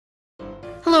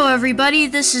Hello everybody,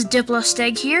 this is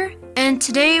Diplosteg here, and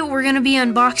today we're going to be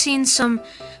unboxing some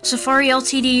Safari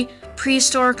Ltd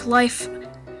Prehistoric Life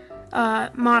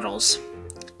models.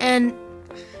 And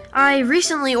I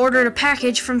recently ordered a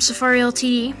package from Safari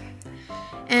Ltd,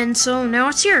 and so now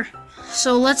it's here.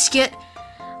 So let's get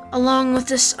along with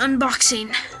this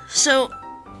unboxing. So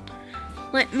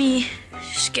let me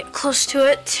just get close to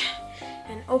it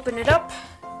and open it up.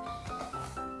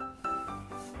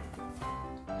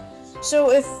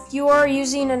 So if you are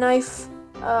using a knife,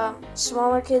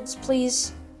 smaller kids,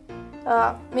 please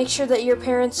make sure that your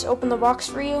parents open the box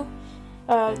for you.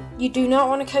 You do not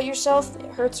want to cut yourself. It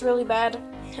hurts really bad.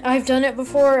 I've done it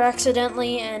before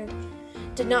accidentally and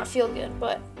did not feel good,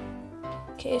 but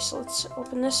okay, so let's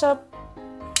open this up.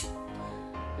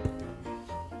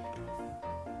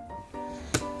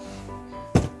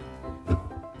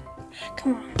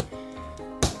 Come on.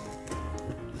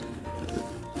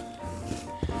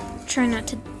 Try not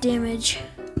to damage.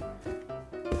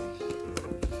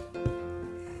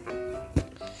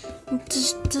 It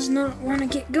just does not want to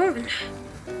get going.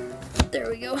 There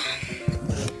we go.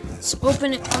 Let's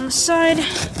open it on the side.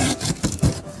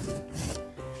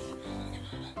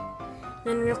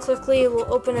 Then real quickly we'll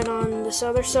open it on this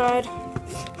other side.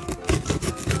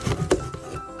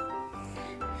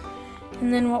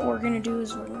 And then what we're going to do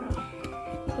is we're going to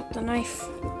put the knife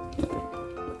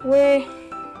away.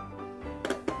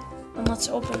 And let's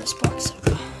open this box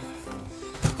up.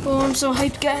 Oh, I'm so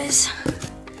hyped, guys.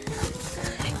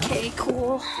 Okay,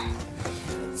 cool.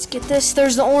 Let's get this.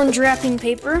 There's the orange wrapping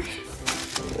paper.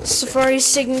 Safari's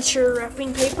signature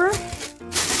wrapping paper.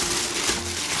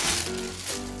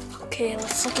 Okay,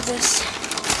 let's look at this.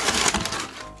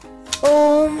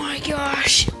 Oh my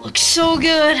gosh, it looks so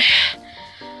good.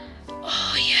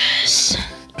 Oh, yes.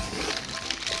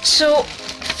 So,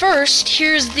 first,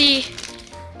 here's the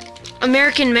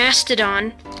American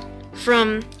Mastodon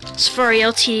from Safari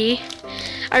Ltd.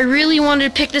 I really wanted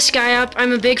to pick this guy up.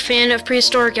 I'm a big fan of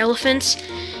prehistoric elephants,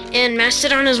 and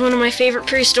Mastodon is one of my favorite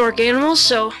prehistoric animals,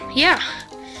 so yeah.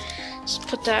 Let's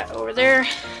put that over there.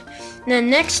 And then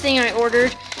next thing I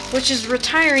ordered, which is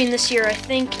retiring this year, I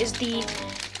think, is the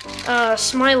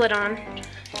Smilodon.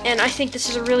 And I think this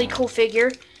is a really cool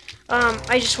figure.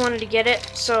 I just wanted to get it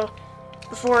so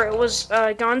before it was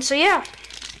gone, so yeah.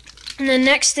 And the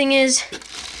next thing is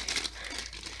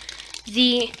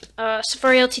the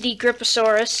Safari Ltd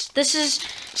Griposaurus.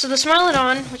 So the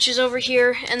Smilodon, which is over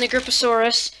here, and the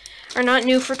Griposaurus are not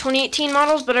new for 2018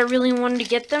 models, but I really wanted to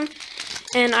get them.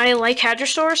 And I like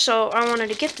hadrosaurs, so I wanted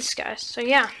to get this guy. So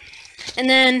yeah. And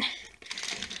then,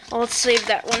 well, let's save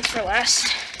that one for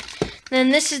last. Then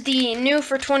this is the new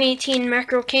for 2018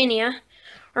 Macrocania,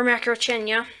 or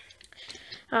Macrochenia,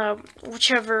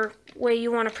 whichever way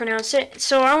you want to pronounce it.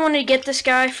 So I wanted to get this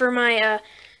guy for my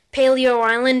Paleo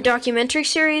Island documentary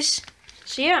series.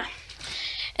 So yeah.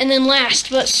 And then last,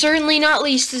 but certainly not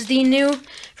least, is the new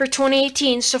for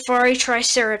 2018 Safari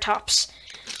Triceratops.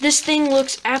 This thing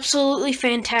looks absolutely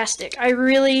fantastic. I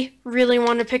really, really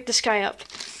want to pick this guy up.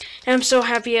 And I'm so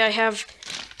happy I have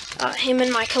him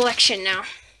in my collection now.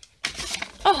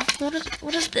 Oh,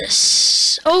 what is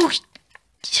this? Oh,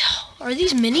 are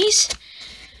these minis?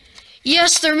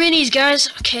 Yes, they're minis, guys.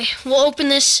 Okay, we'll open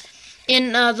this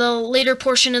in the later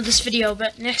portion of this video.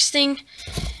 But next thing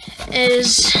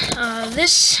is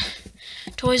this,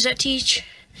 Toys That Teach.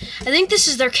 I think this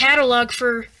is their catalog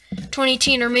for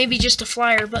 2018, or maybe just a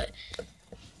flyer. But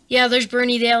yeah, there's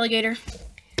Bernie the alligator.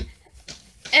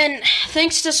 And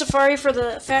thanks to Safari for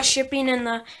the fast shipping and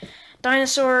the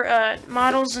dinosaur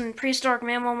models and prehistoric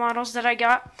mammal models that I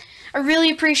got. I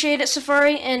really appreciate it,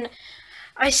 Safari, and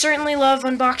I certainly love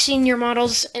unboxing your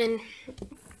models and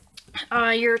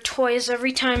your toys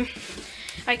every time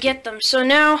I get them. So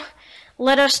now,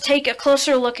 let us take a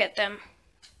closer look at them.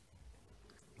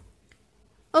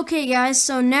 Okay guys,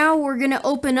 so now we're going to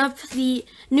open up the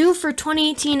new for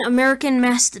 2018 American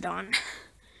Mastodon.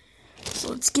 So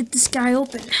let's get this guy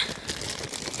open.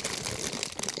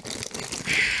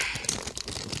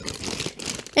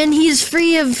 And he's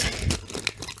free of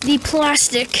the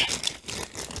plastic.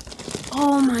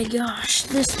 Oh my gosh,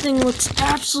 this thing looks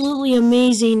absolutely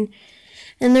amazing.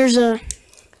 And there's a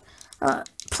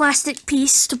plastic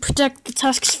piece to protect the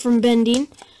tusks from bending.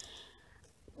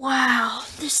 Wow,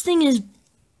 this thing is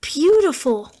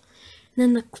beautiful. And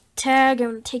then the tag, I'm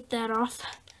going to take that off.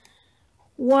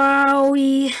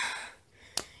 Wowie.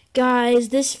 Guys,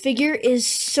 this figure is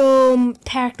so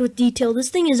packed with detail. This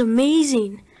thing is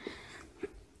amazing.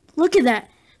 Look at that.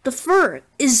 The fur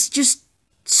is just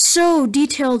so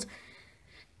detailed.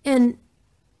 And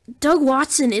Doug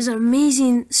Watson is an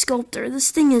amazing sculptor. This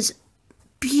thing is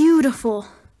beautiful.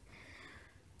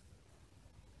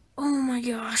 my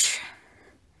gosh.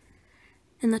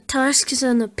 And the tusks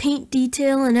and the paint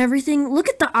detail and everything. Look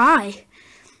at the eye.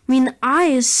 I mean, the eye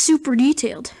is super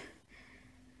detailed.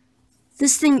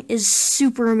 This thing is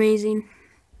super amazing.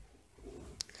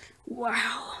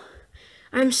 Wow.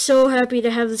 I'm so happy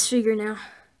to have this figure now.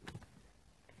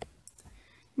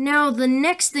 Now, the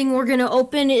next thing we're going to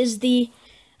open is the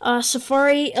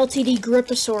Safari Ltd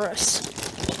Griposaurus.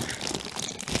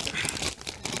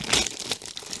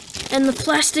 And the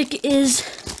plastic is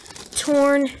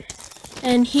torn,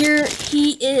 and here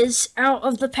he is out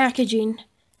of the packaging.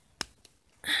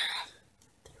 There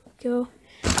we go.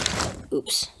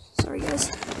 Oops. Sorry, guys.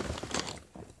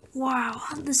 Wow,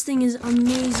 this thing is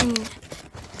amazing.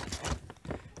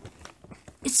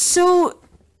 It's so,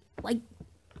 like,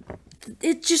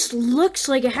 it just looks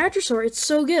like a hadrosaur. It's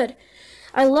so good.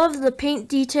 I love the paint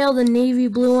detail, the navy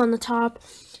blue on the top.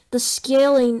 The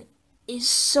scaling is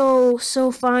so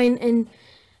fine and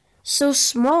so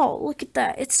small. Look at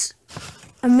that. It's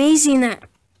amazing that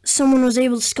someone was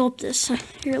able to sculpt this.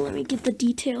 Here, let me get the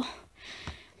detail.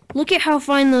 Look at how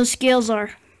fine those scales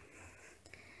are.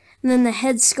 And then the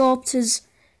head sculpt is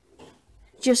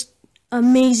just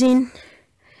amazing.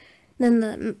 Then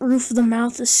the roof of the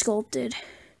mouth is sculpted,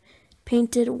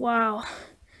 painted. Wow.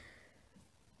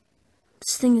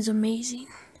 This thing is amazing.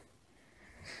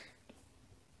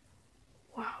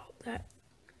 Wow,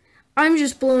 I'm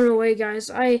just blown away, guys.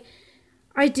 I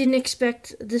didn't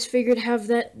expect this figure to have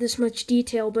this much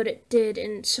detail, but it did,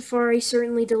 and Safari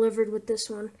certainly delivered with this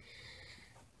one.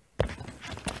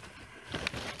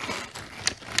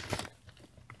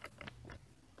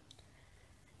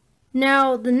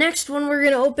 Now, the next one we're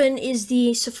going to open is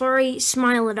the Safari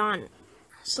Smilodon.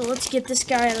 So let's get this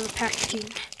guy out of the packaging.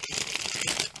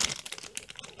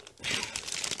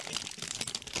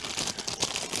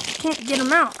 Can't get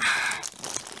him out.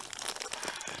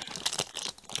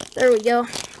 There we go.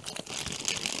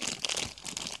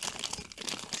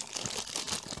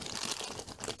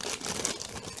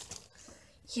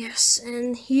 Yes,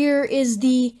 and here is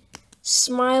the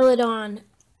Smilodon.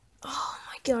 Oh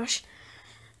my gosh.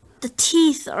 The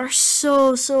teeth are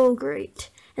so great.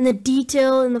 And the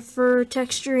detail and the fur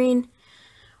texturing.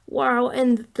 Wow,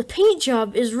 and the paint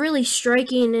job is really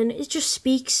striking, and it just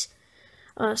speaks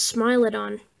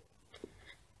Smilodon.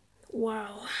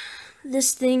 Wow.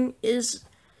 This thing is,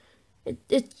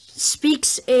 it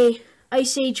speaks a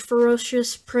Ice Age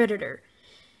ferocious predator.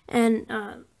 And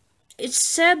it's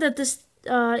sad that this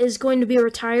is going to be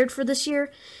retired for this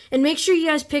year. And make sure you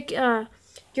guys pick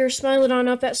your Smilodon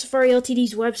up at Safari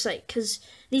Ltd's website, because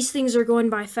these things are going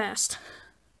by fast.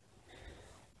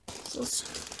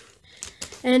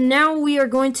 And now we are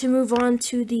going to move on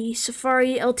to the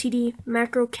Safari Ltd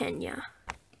Macro Kenya.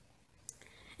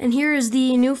 And here is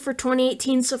the new for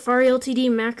 2018 Safari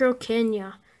Ltd Macro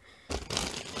Kenya.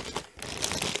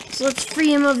 So let's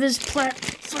free him of his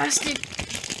plastic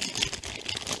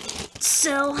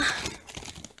cell.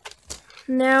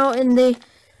 Now, and they,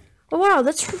 oh wow,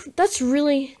 that's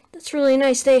really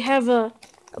nice. They have a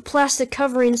plastic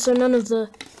covering so none of the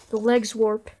legs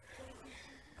warp.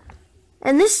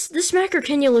 And this Macro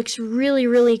Kenya looks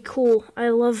really cool. I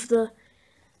love the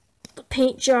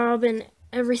paint job and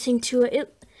everything to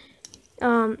it.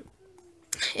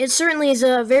 It certainly is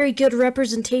a very good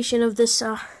representation of this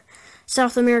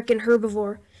South American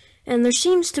herbivore. And there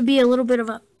seems to be a little bit of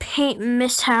a paint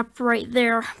mishap right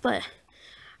there, but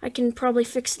I can probably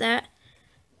fix that.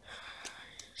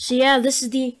 So yeah, this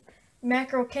is the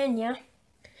Macro Kenya.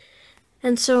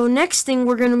 And so next thing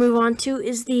we're going to move on to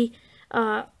is the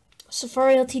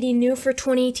Safari Ltd new for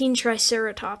 2018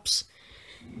 Triceratops.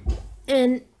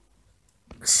 And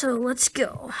so let's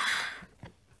go.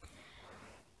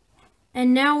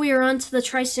 And now we are on to the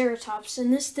Triceratops,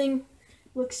 and this thing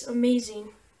looks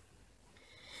amazing.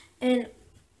 And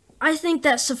I think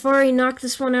that Safari knocked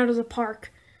this one out of the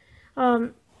park.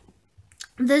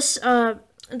 This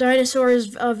dinosaur is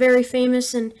very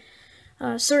famous, and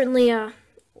certainly a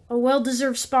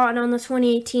well-deserved spot on the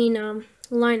 2018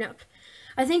 lineup.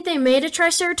 I think they made a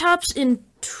Triceratops in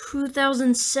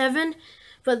 2007,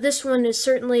 but this one is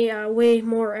certainly way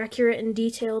more accurate and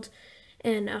detailed,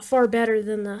 and far better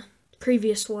than the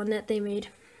previous one that they made.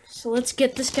 So let's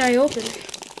get this guy open.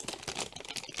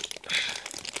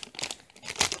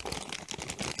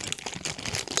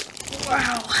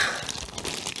 Wow.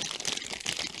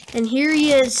 And here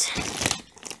he is,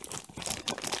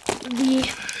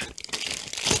 the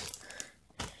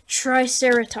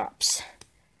Triceratops.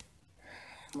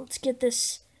 Let's get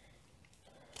this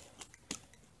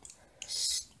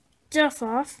stuff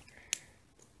off.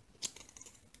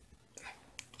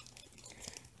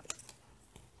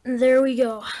 There we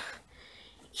go.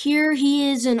 here he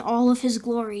is in all of his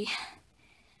glory.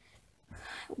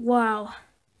 Wow.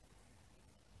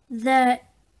 That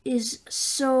is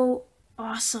so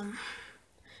awesome.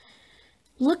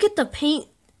 Look at the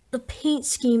paint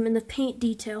scheme and the paint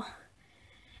detail.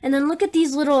 And then look at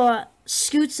these little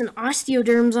scutes and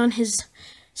osteoderms on his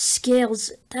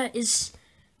scales. That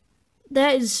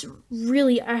is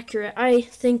really accurate. I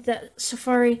think that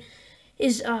Safari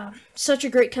is such a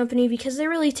great company because they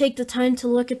really take the time to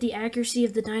look at the accuracy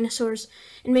of the dinosaurs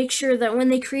and make sure that when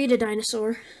they create a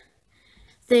dinosaur,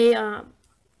 they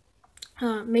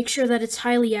make sure that it's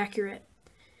highly accurate.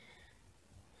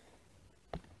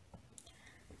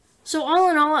 So all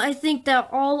in all, I think that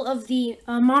all of the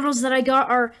models that I got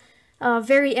are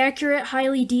very accurate,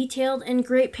 highly detailed, and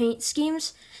great paint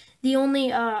schemes. The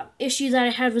only issue that I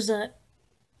had was a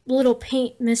little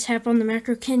paint mishap on the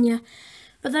Macro Kenya,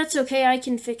 but that's okay, I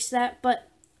can fix that. But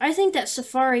I think that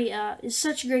Safari is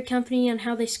such a great company on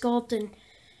how they sculpt and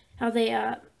how they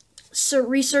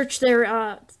research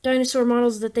their dinosaur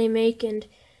models that they make, and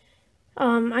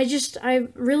I'm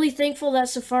really thankful that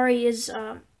Safari is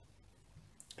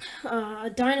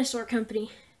a dinosaur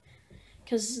company,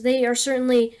 because they are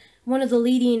certainly one of the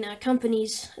leading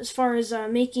companies as far as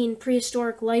making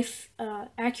prehistoric life,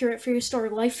 accurate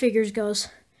prehistoric life figures goes.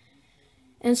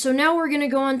 And so now we're going to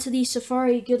go on to the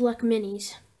Safari Good Luck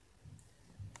Minis.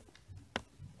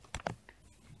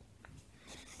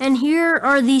 And here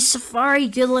are the Safari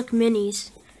Good Luck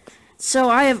Minis. So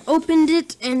I have opened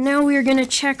it, and now we are going to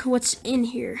check what's in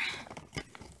here.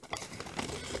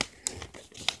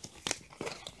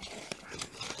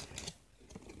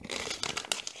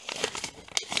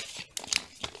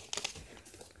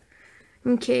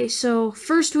 Okay, so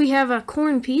first we have a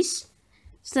corn piece,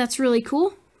 so that's really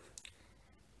cool.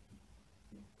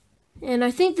 And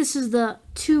I think this is the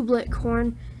tubelet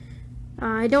corn.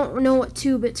 I don't know what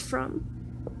tube it's from,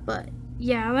 but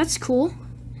yeah, that's cool.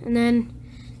 And then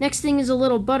next thing is a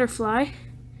little butterfly.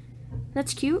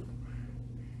 That's cute.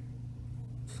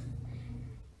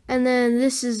 And then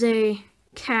this is a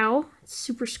cow. It's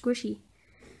super squishy.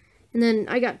 And then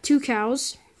I got two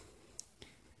cows.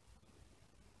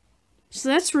 So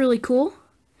that's really cool.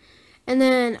 And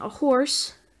then a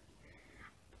horse.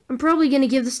 I'm probably going to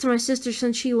give this to my sister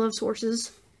since she loves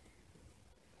horses.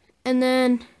 And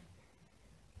then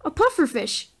a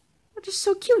pufferfish. They're just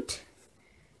so cute.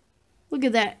 Look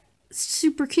at that. It's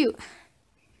super cute.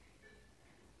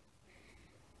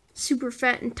 Super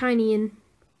fat and tiny and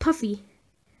puffy.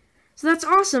 So that's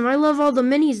awesome. I love all the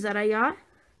minis that I got.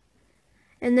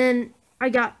 And then I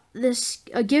got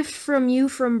a gift from you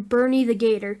from Bernie the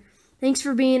Gator. Thanks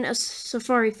for being a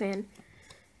Safari fan.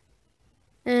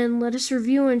 And let us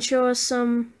review and show us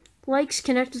some likes.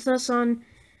 Connect with us on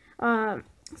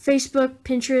Facebook,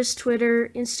 Pinterest,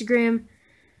 Twitter, Instagram,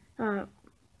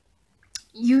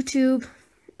 YouTube,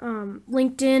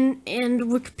 LinkedIn, and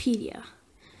Wikipedia.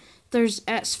 There's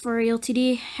at Safari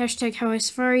Ltd, hashtag How I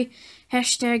Safari,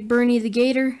 hashtag Bernie the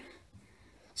Gator.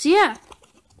 So yeah,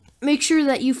 make sure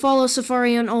that you follow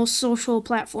Safari on all social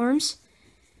platforms.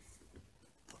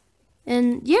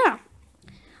 And yeah,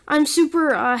 I'm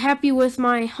super happy with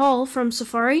my haul from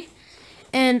Safari,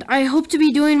 and I hope to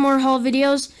be doing more haul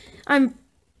videos. I'm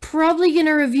probably going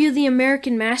to review the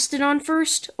American Mastodon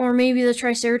first, or maybe the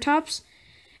Triceratops,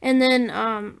 and then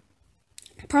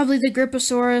probably the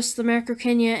Gripposaurus, the Macro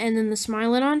Kenya, and then the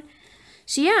Smilodon.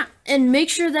 So yeah, and make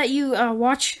sure that you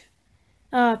watch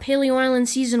Paleo Island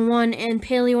Season 1 and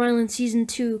Paleo Island Season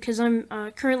 2, because I'm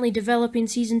currently developing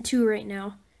Season 2 right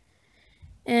now.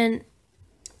 And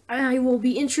I will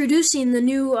be introducing the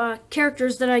new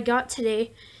characters that I got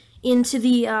today into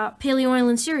the Paleo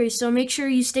Island series, so make sure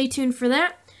you stay tuned for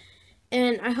that.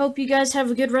 And I hope you guys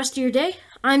have a good rest of your day.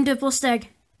 I'm Dipplesteg.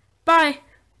 Bye!